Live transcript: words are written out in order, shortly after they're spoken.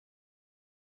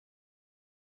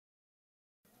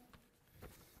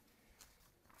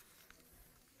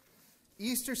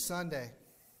Easter Sunday,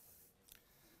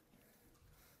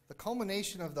 the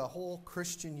culmination of the whole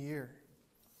Christian year,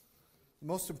 the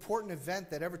most important event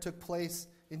that ever took place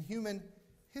in human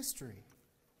history.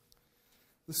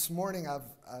 This morning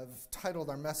I've titled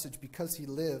our message, Because He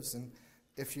Lives, and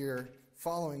if you're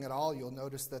following at all, you'll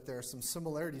notice that there are some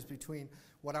similarities between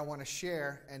what I want to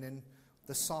share and in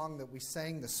the song that we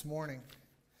sang this morning.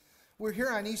 We're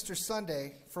here on Easter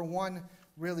Sunday for one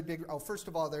really big... first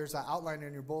of all, there's an outline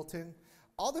in your bulletin.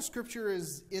 All the scripture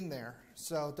is in there,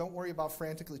 so don't worry about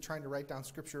frantically trying to write down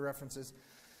scripture references.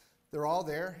 They're all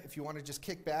there. If you want to just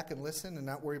kick back and listen and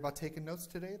not worry about taking notes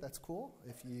today, that's cool.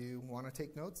 If you want to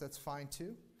take notes, that's fine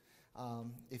too.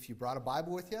 If you brought a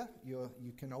Bible with you,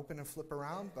 you can open and flip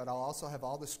around, but I'll also have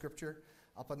all the scripture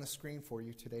up on the screen for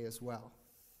you today as well.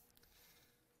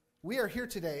 We are here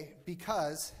today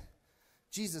because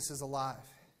Jesus is alive.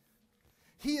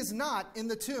 He is not in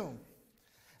the tomb.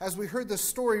 As we heard the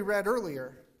story read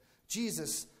earlier,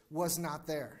 Jesus was not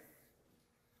there.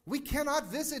 We cannot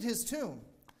visit his tomb.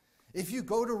 If you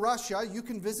go to Russia, you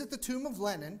can visit the tomb of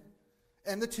Lenin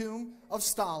and the tomb of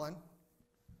Stalin.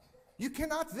 You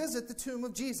cannot visit the tomb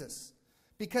of Jesus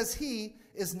because he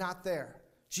is not there.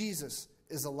 Jesus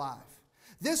is alive.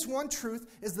 This one truth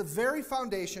is the very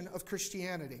foundation of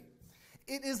Christianity.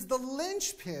 It is the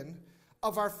linchpin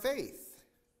of our faith.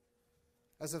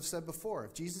 As I've said before,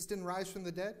 if Jesus didn't rise from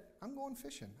the dead, I'm going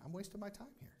fishing. I'm wasting my time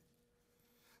here.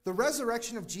 The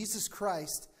resurrection of Jesus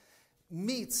Christ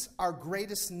meets our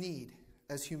greatest need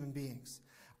as human beings.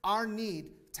 Our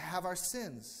need to have our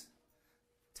sins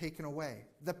taken away.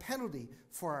 The penalty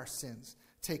for our sins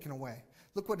taken away.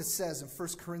 Look what it says in 1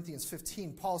 Corinthians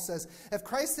 15. Paul says, if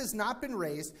Christ has not been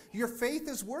raised, your faith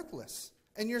is worthless,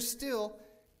 and you're still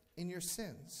in your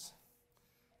sins.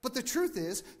 But the truth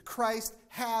is, Christ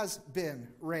has been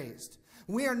raised.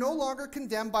 We are no longer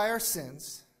condemned by our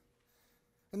sins.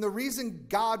 And the reason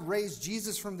God raised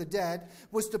Jesus from the dead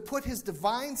was to put his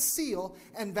divine seal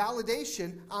and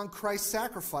validation on Christ's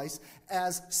sacrifice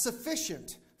as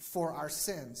sufficient for our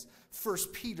sins. 1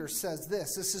 Peter says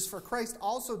this is for Christ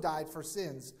also died for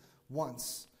sins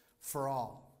once for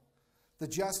all, the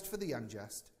just for the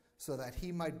unjust, so that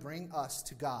he might bring us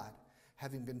to God,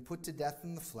 having been put to death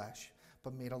in the flesh,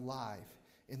 but made alive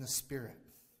in the Spirit.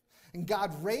 And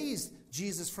God raised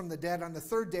Jesus from the dead on the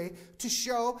third day to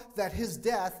show that his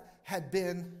death had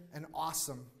been an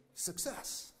awesome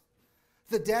success.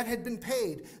 The debt had been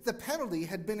paid. The penalty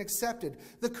had been accepted.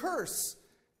 The curse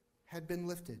had been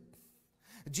lifted.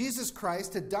 Jesus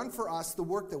Christ had done for us the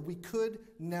work that we could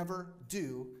never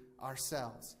do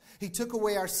ourselves. He took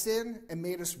away our sin and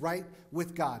made us right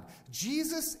with God.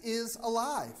 Jesus is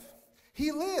alive.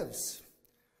 He lives.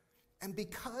 And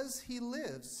because he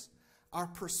lives, our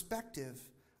perspective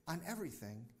on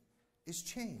everything is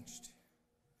changed.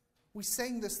 We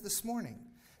sang this morning.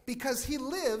 Because he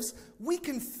lives, we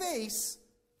can face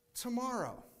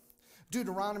tomorrow.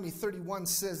 Deuteronomy 31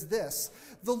 says this,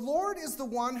 the Lord is the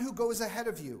one who goes ahead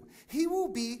of you. He will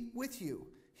be with you.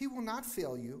 He will not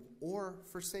fail you or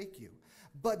forsake you.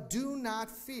 But do not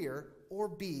fear or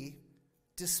be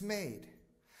dismayed.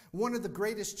 One of the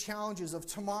greatest challenges of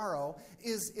tomorrow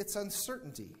is its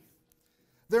uncertainty.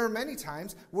 There are many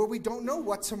times where we don't know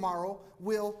what tomorrow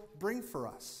will bring for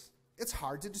us. It's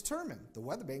hard to determine. The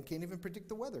weatherman can't even predict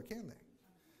the weather, can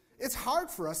they? It's hard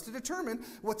for us to determine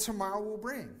what tomorrow will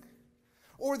bring.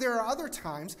 Or there are other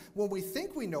times when we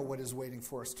think we know what is waiting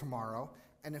for us tomorrow,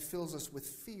 and it fills us with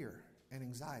fear and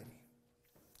anxiety.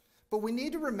 But we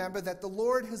need to remember that the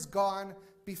Lord has gone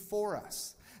before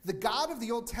us. The God of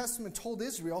the Old Testament told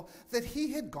Israel that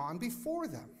he had gone before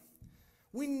them.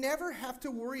 We never have to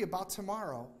worry about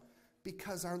tomorrow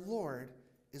because our Lord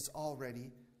is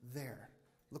already there.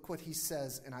 Look what he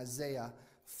says in Isaiah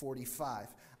 45.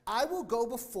 I will go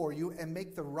before you and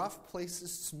make the rough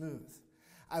places smooth.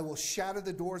 I will shatter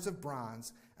the doors of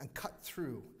bronze and cut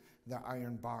through the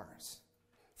iron bars.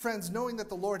 Friends, knowing that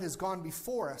the Lord has gone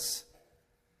before us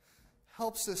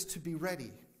helps us to be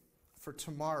ready for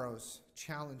tomorrow's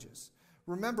challenges.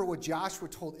 Remember what Joshua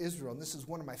told Israel, and this is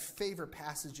one of my favorite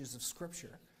passages of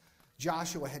Scripture.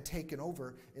 Joshua had taken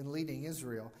over in leading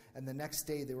Israel, and the next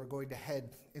day they were going to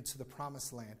head into the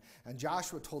promised land. And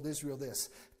Joshua told Israel this,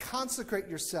 consecrate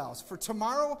yourselves, for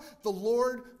tomorrow the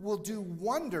Lord will do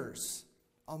wonders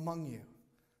among you.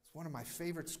 It's one of my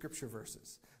favorite Scripture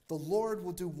verses. The Lord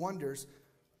will do wonders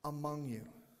among you.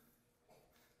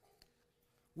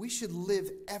 We should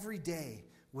live every day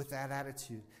with that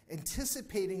attitude,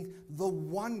 anticipating the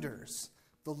wonders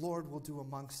the Lord will do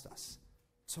amongst us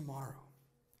tomorrow.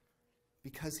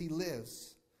 Because he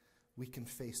lives, we can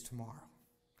face tomorrow.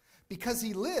 Because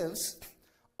he lives,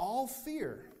 all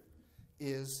fear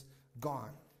is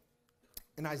gone.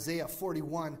 In Isaiah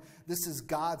 41, this is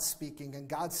God speaking, and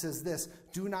God says this,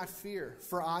 "Do not fear,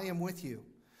 for I am with you.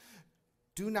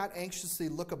 Do not anxiously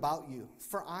look about you,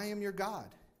 for I am your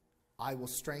God. I will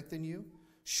strengthen you.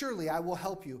 Surely I will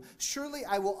help you. Surely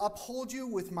I will uphold you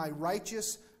with my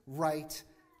righteous right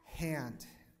hand."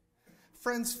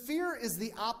 Friends, fear is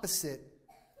the opposite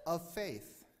of faith.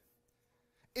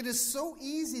 It is so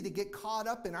easy to get caught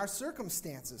up in our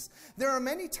circumstances. There are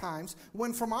many times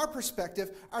when, from our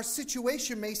perspective, our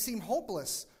situation may seem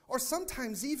hopeless or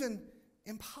sometimes even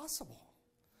impossible.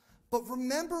 But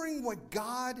remembering what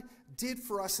God did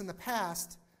for us in the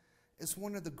past is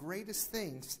one of the greatest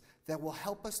things that will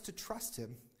help us to trust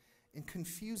Him in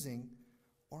confusing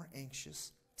or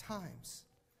anxious times.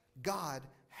 God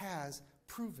has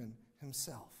proven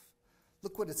Himself.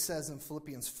 Look what it says in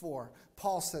Philippians 4.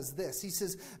 Paul says this. He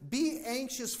says, "Be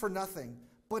anxious for nothing,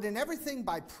 but in everything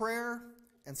by prayer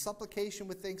and supplication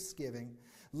with thanksgiving,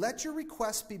 let your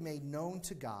requests be made known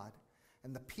to God,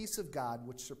 and the peace of God,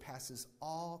 which surpasses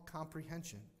all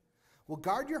comprehension, will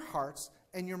guard your hearts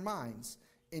and your minds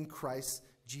in Christ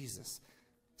Jesus."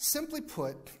 Simply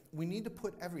put, we need to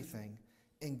put everything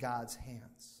in God's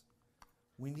hands.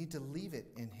 We need to leave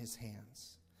it in His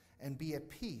hands and be at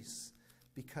peace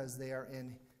because they are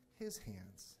in His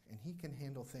hands, and He can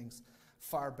handle things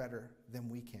far better than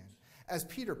we can. As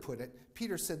Peter put it,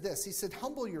 Peter said this. He said,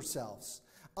 "Humble yourselves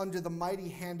under the mighty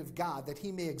hand of God, that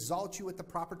He may exalt you at the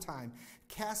proper time,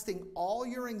 casting all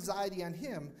your anxiety on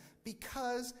Him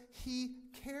because He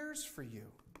cares for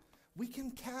you." We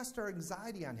can cast our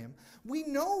anxiety on Him. We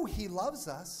know He loves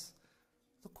us.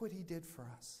 Look what He did for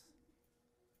us.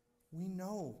 We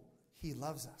know He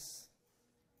loves us.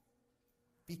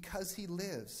 Because He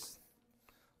lives,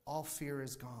 all fear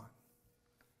is gone.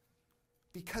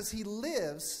 Because He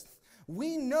lives,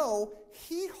 we know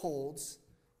He holds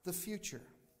the future.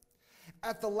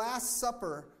 At the Last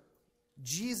Supper,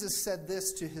 Jesus said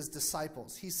this to His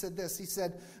disciples. He said this. He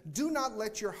said, "Do not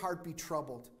let your heart be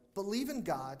troubled. Believe in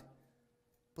God.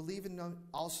 Believe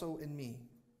also in me.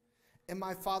 In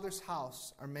my Father's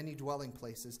house are many dwelling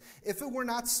places. If it were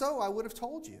not so, I would have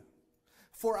told you.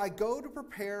 For I go to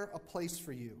prepare a place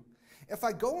for you. If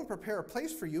I go and prepare a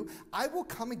place for you, I will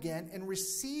come again and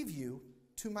receive you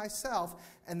to myself,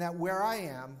 and that where I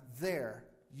am, there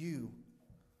you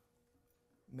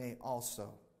may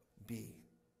also be."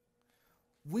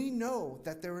 We know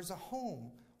that there is a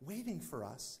home waiting for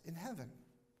us in heaven.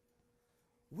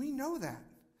 We know that.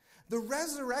 The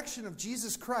resurrection of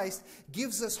Jesus Christ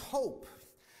gives us hope.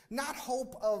 Not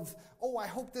hope of, oh, I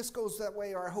hope this goes that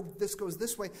way, or I hope this goes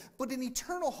this way, but an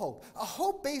eternal hope. A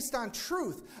hope based on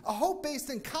truth. A hope based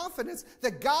in confidence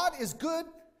that God is good,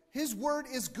 His word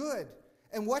is good,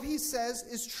 and what He says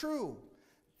is true.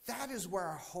 That is where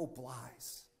our hope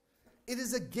lies. It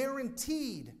is a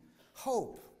guaranteed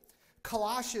hope.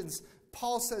 Colossians,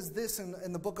 Paul says this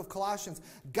in the book of Colossians,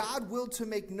 "God willed to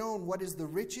make known what is the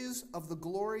riches of the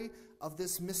glory of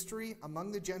this mystery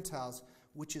among the Gentiles,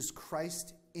 which is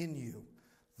Christ in you,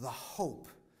 the hope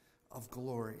of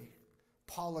glory."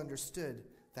 Paul understood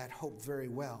that hope very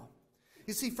well.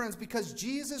 You see, friends, because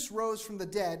Jesus rose from the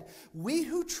dead, we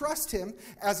who trust Him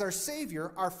as our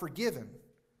Savior are forgiven.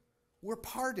 We're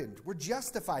pardoned. We're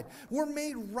justified. We're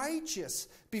made righteous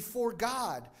before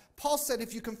God. Paul said,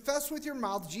 if you confess with your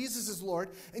mouth Jesus is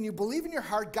Lord, and you believe in your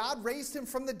heart God raised Him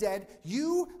from the dead,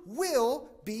 you will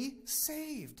be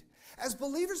saved. As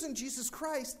believers in Jesus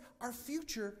Christ, our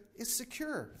future is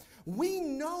secure. We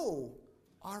know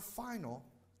our final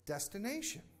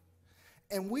destination.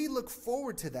 And we look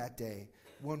forward to that day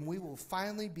when we will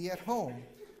finally be at home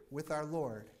with our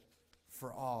Lord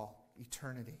for all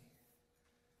eternity.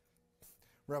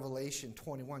 Revelation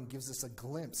 21 gives us a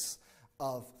glimpse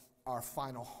of our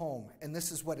final home. And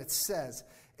this is what it says.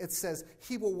 It says,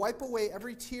 "He will wipe away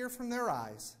every tear from their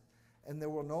eyes, and there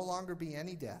will no longer be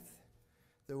any death.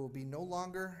 There will no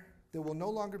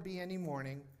longer be any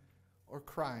mourning or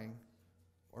crying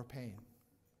or pain."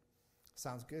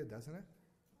 Sounds good, doesn't it?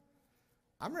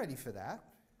 I'm ready for that.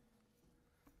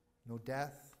 No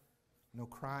death, no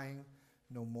crying,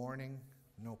 no mourning,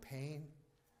 no pain.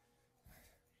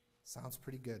 Sounds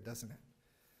pretty good, doesn't it?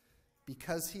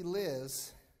 Because He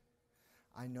lives,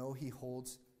 I know He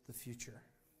holds the future.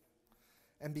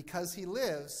 And because He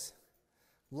lives,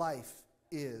 life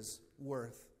is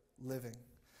worth living.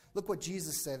 Look what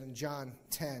Jesus said in John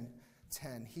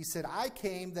 10:10. He said, "I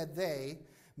came that they,"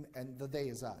 and the they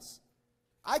is us,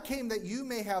 "I came that you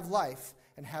may have life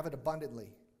and have it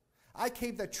abundantly. I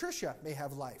came that Tricia may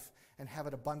have life and have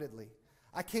it abundantly.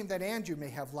 I came that Andrew may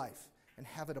have life and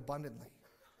have it abundantly.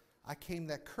 I came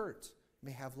that Kurt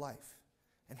may have life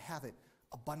and have it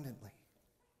abundantly.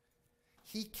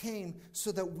 He came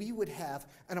so that we would have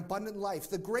an abundant life.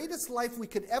 The greatest life we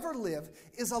could ever live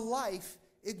is a life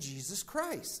in Jesus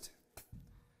Christ.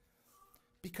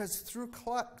 Because through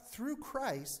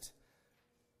Christ,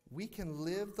 we can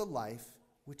live the life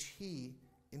which he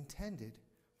intended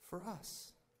for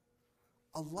us.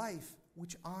 A life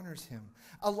which honors him.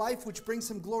 A life which brings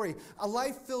him glory. A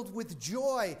life filled with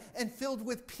joy and filled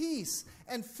with peace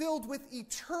and filled with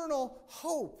eternal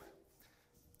hope.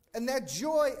 And that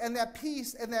joy and that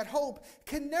peace and that hope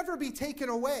can never be taken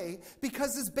away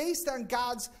because it's based on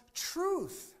God's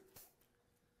truth,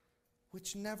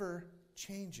 which never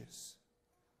changes.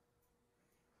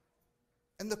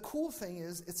 And the cool thing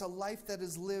is, it's a life that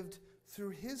is lived through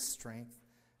his strength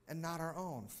and not our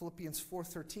own. Philippians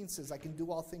 4:13 says, I can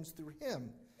do all things through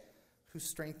him who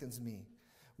strengthens me.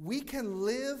 We can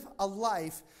live a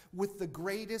life with the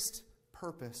greatest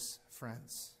purpose,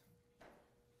 friends.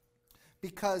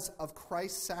 Because of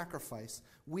Christ's sacrifice,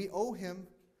 we owe him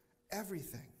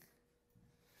everything.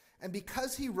 And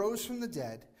because he rose from the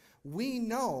dead, we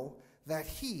know that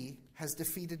he has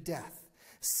defeated death.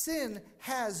 Sin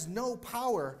has no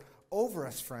power over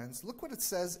us, friends. Look what it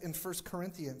says in 1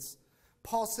 Corinthians.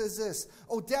 Paul says this,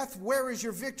 "O death, where is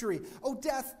your victory? O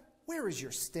death, where is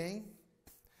your sting?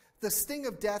 The sting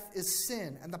of death is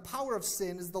sin, and the power of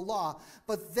sin is the law.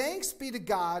 But thanks be to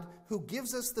God who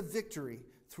gives us the victory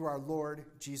through our Lord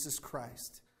Jesus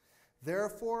Christ.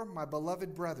 Therefore, my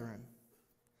beloved brethren,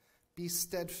 be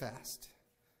steadfast,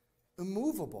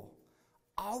 immovable,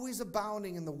 always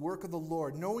abounding in the work of the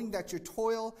Lord, knowing that your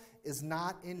toil is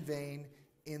not in vain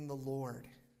in the Lord."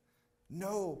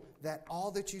 Know that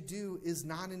all that you do is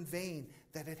not in vain,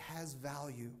 that it has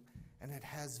value, and it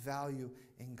has value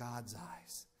in God's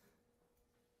eyes.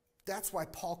 That's why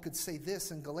Paul could say this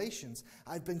in Galatians,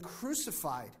 I've been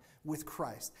crucified with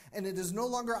Christ, and it is no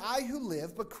longer I who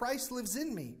live, but Christ lives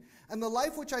in me. And the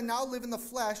life which I now live in the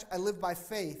flesh, I live by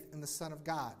faith in the Son of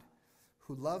God,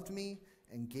 who loved me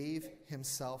and gave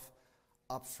himself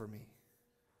up for me.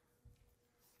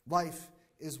 Life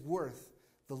is worth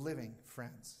the living,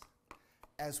 friends,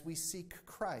 as we seek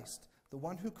Christ, the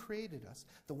one who created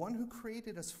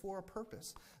us for a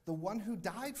purpose, the one who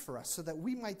died for us so that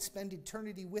we might spend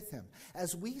eternity with him.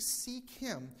 As we seek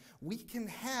him, we can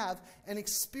have and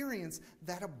experience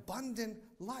that abundant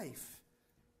life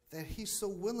that he so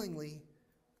willingly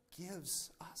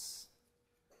gives us.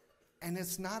 And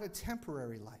it's not a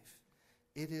temporary life.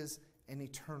 It is an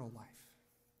eternal life.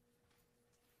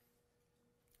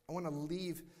 I want to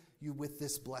leave you with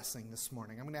this blessing this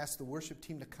morning. I'm going to ask the worship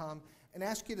team to come and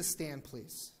ask you to stand,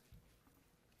 please.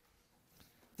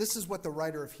 This is what the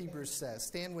writer of Hebrews says.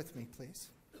 Stand with me, please.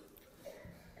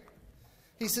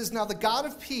 He says, "Now the God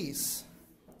of peace,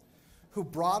 who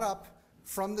brought up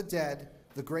from the dead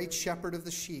the great shepherd of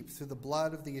the sheep through the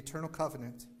blood of the eternal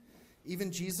covenant,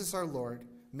 even Jesus our Lord,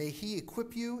 may he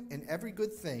equip you in every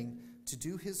good thing to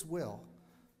do his will,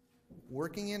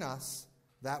 working in us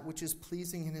that which is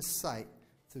pleasing in his sight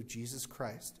through Jesus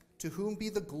Christ, to whom be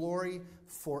the glory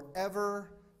forever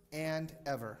and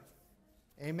ever."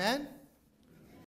 Amen?